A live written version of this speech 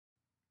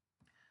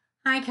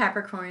Hi,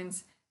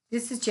 Capricorns.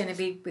 This is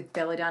Genevieve with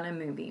Belladonna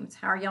Moonbeams.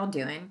 How are y'all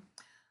doing?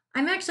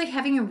 I'm actually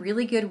having a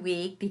really good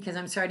week because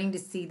I'm starting to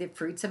see the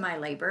fruits of my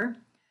labor,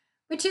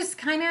 which is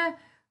kind of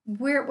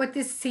what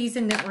this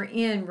season that we're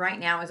in right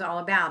now is all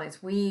about.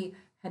 Is we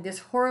had this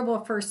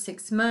horrible first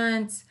 6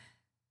 months,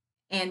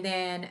 and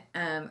then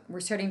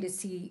we're starting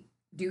to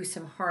do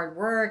some hard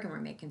work, and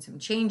we're making some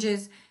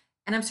changes,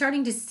 and I'm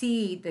starting to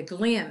see the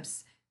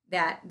glimpse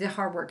that the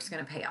hard work is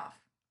going to pay off.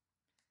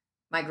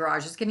 My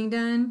garage is getting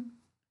done.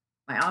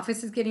 My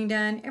office is getting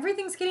done.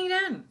 Everything's getting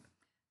done.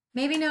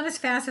 Maybe not as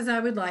fast as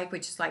I would like,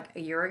 which is like a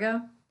year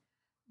ago,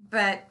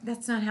 but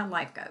that's not how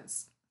life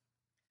goes.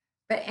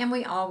 And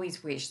we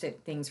always wish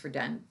that things were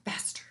done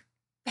faster,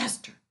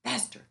 faster,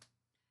 faster.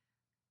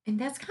 And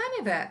that's kind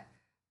of a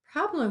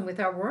problem with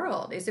our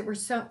world is that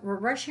we're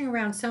rushing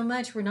around so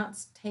much we're not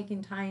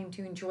taking time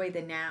to enjoy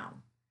the now.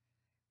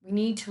 We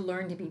need to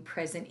learn to be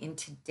present in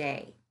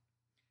today.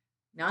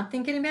 Not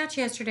thinking about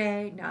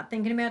yesterday, not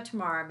thinking about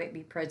tomorrow, but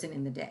be present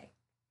in the day.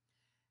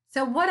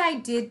 So what I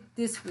did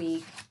this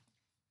week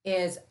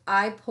is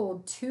I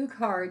pulled 2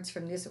 cards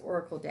from this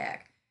oracle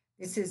deck.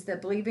 This is the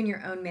Believe in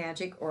Your Own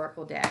Magic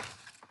oracle deck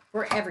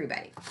for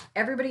everybody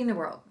in the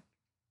world.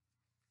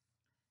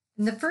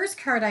 And the first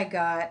card I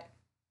got,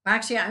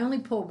 actually I only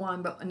pulled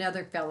one, but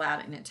another fell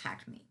out and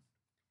attacked me.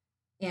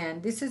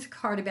 And this is a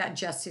card about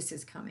justice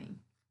is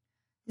coming.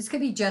 This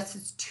could be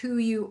justice to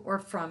you or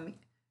from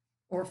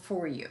or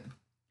for you.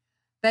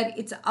 But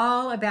it's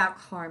all about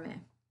karma.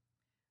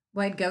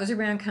 What goes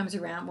around comes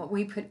around. What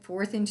we put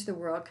forth into the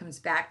world comes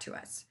back to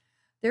us.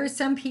 There are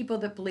some people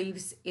that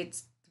believes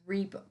it's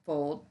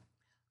threefold.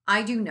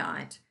 I do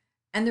not.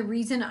 And the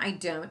reason I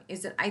don't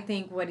is that I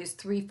think what is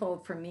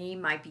threefold for me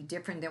might be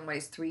different than what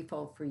is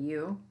threefold for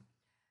you.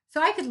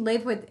 So I could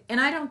live with, and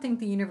I don't think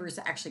the universe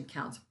actually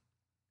counts.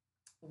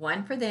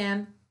 One for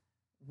them,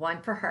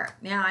 one for her.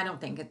 Now, I don't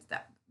think it's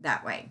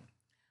that way.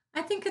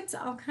 I think it's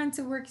all kinds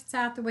of works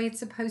out the way it's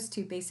supposed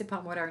to based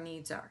upon what our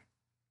needs are.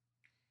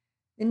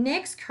 The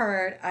next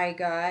card I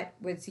got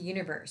was the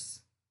universe.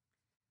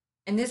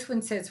 And this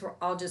one says we're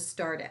all just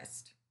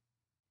stardust.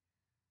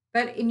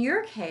 But in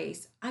your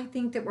case, I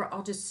think that we're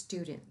all just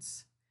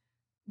students.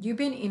 You've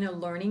been in a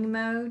learning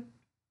mode,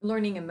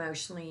 learning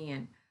emotionally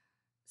and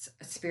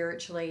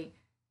spiritually,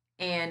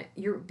 and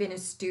you've been a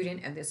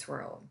student of this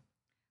world.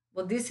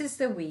 Well, this is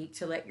the week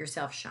to let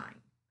yourself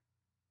shine.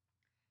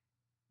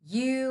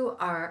 You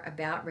are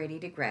about ready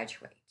to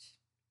graduate.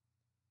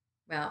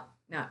 Well,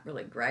 not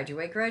really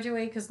graduate,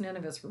 because none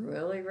of us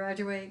really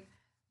graduate,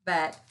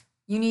 but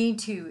you need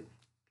to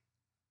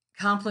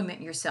compliment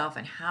yourself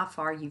on how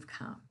far you've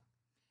come.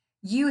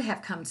 You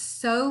have come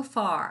so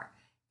far.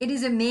 It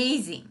is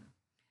amazing.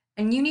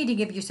 And you need to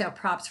give yourself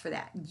props for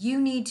that. You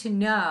need to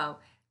know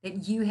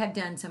that you have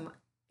done some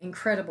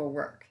incredible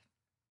work.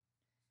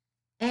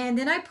 And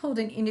then I pulled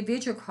an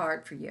individual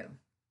card for you.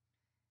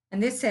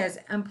 And this says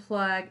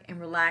unplug and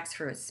relax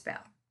for a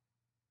spell.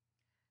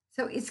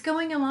 So it's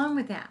going along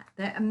with that.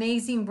 The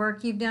amazing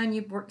work you've done.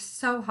 You've worked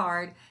so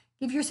hard.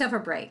 Give yourself a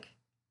break.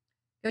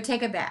 Go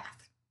take a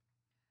bath.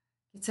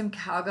 Get some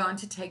Calgon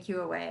to take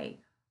you away.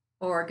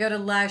 Or go to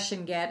Lush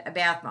and get a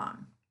bath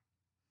bomb.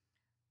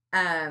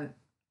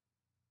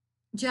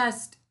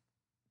 Just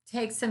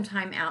take some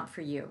time out for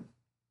you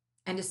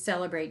and to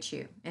celebrate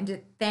you and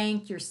to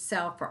thank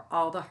yourself for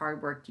all the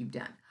hard work you've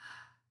done.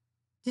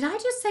 Did I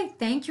just say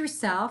thank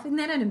yourself? Isn't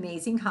that an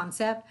amazing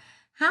concept?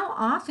 How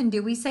often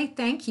do we say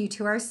thank you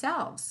to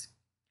ourselves?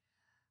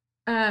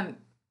 And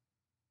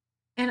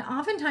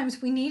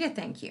oftentimes we need a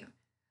thank you.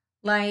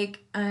 Like,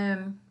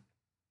 I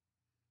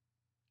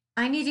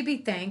need to be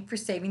thanked for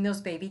saving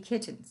those baby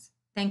kittens.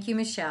 Thank you,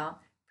 Michelle,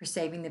 for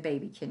saving the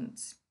baby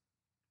kittens.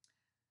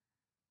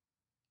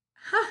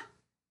 Huh,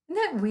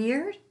 isn't that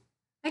weird?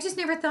 I just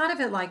never thought of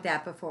it like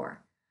that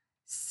before.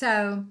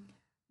 So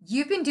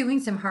you've been doing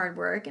some hard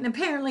work, and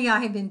apparently I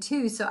have been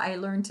too, so I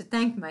learned to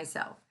thank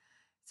myself.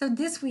 So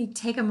this week,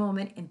 take a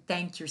moment and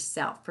thank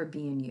yourself for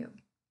being you.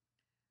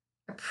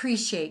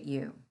 Appreciate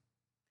you.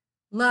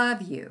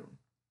 Love you.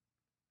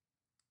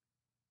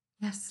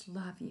 Yes,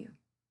 love you.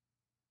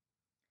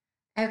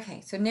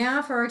 Okay, so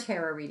now for our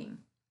tarot reading.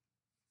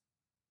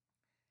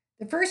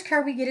 The first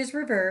card we get is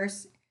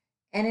reverse,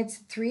 and it's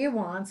 3 of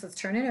Wands. Let's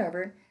turn it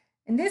over.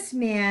 And this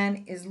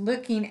man is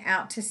looking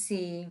out to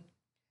sea,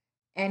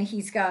 and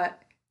he's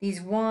got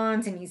these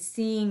wands, and he's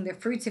seeing the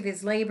fruits of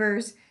his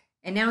labors,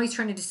 and now he's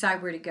trying to decide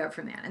where to go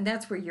from that. And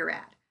that's where you're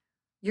at.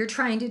 You're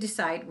trying to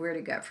decide where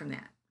to go from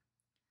that.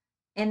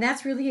 And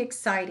that's really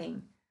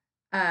exciting.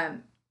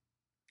 And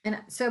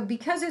so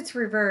because it's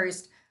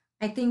reversed,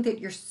 I think that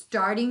you're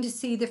starting to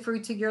see the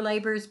fruits of your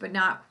labors, but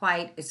not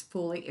quite as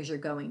fully as you're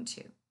going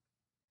to.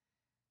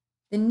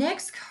 The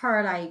next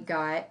card I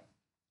got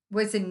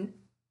was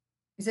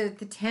is it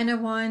the 10 of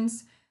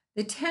Wands?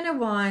 The 10 of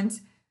Wands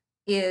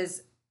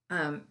is,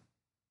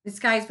 this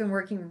guy's been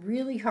working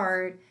really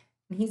hard,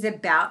 and he's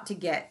about to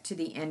get to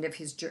the end of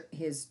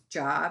his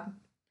job,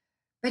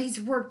 but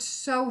he's worked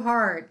so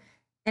hard.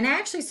 And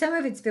actually, some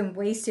of it's been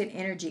wasted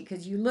energy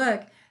because you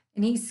look,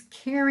 and he's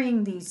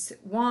carrying these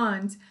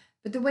wands,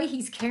 but the way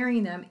he's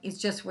carrying them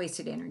is just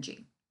wasted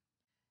energy.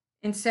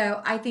 And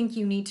so I think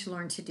you need to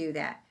learn to do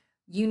that.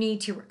 You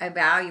need to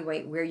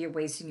evaluate where you're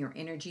wasting your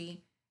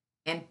energy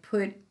and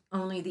put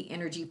only the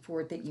energy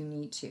forth that you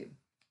need to.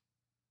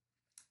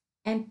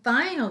 And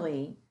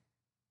finally,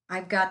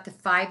 I've got the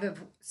Five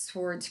of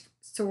Swords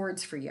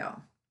for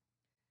y'all.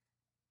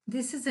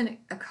 This is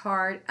a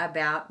card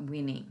about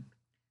winning.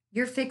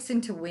 You're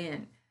fixing to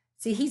win.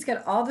 See, he's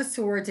got all the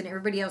swords and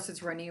everybody else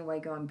is running away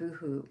going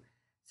boo-hoo.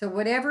 So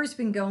whatever's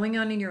been going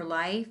on in your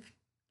life,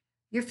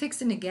 you're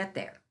fixing to get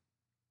there.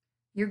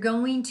 You're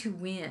going to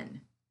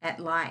win at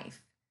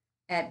life,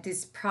 at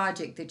this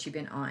project that you've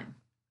been on.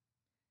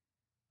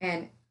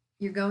 And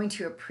you're going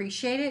to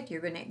appreciate it.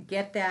 You're going to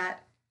get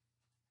that.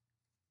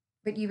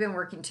 But you've been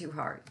working too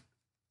hard,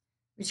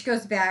 which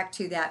goes back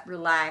to that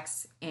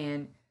relax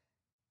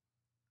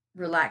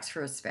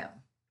for a spell.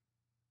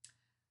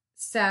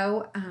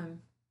 So,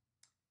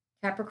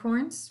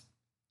 Capricorns,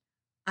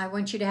 I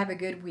want you to have a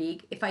good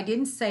week. If I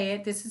didn't say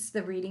it, this is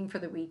the reading for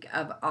the week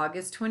of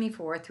August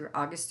 24th through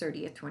August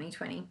 30th,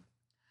 2020.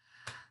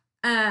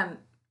 I'm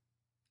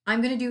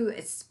going to do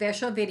a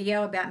special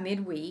video about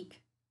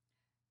midweek,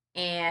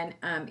 and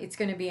it's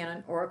going to be on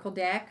an oracle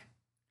deck.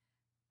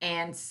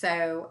 And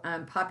so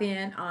pop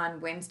in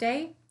on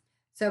Wednesday.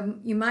 So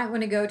you might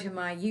want to go to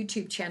my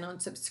YouTube channel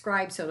and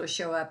subscribe so it'll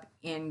show up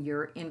in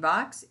your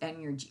inbox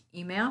and your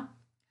email.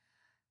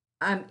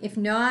 If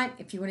not,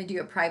 if you want to do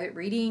a private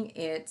reading,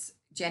 it's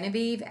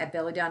Genevieve at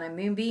Belladonna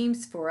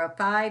Moonbeams,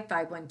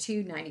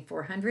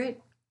 405-512-9400,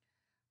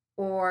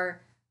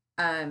 or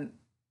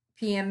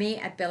PM me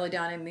at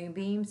Belladonna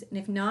Moonbeams. And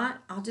if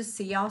not, I'll just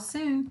see y'all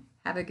soon.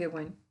 Have a good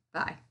one.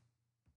 Bye.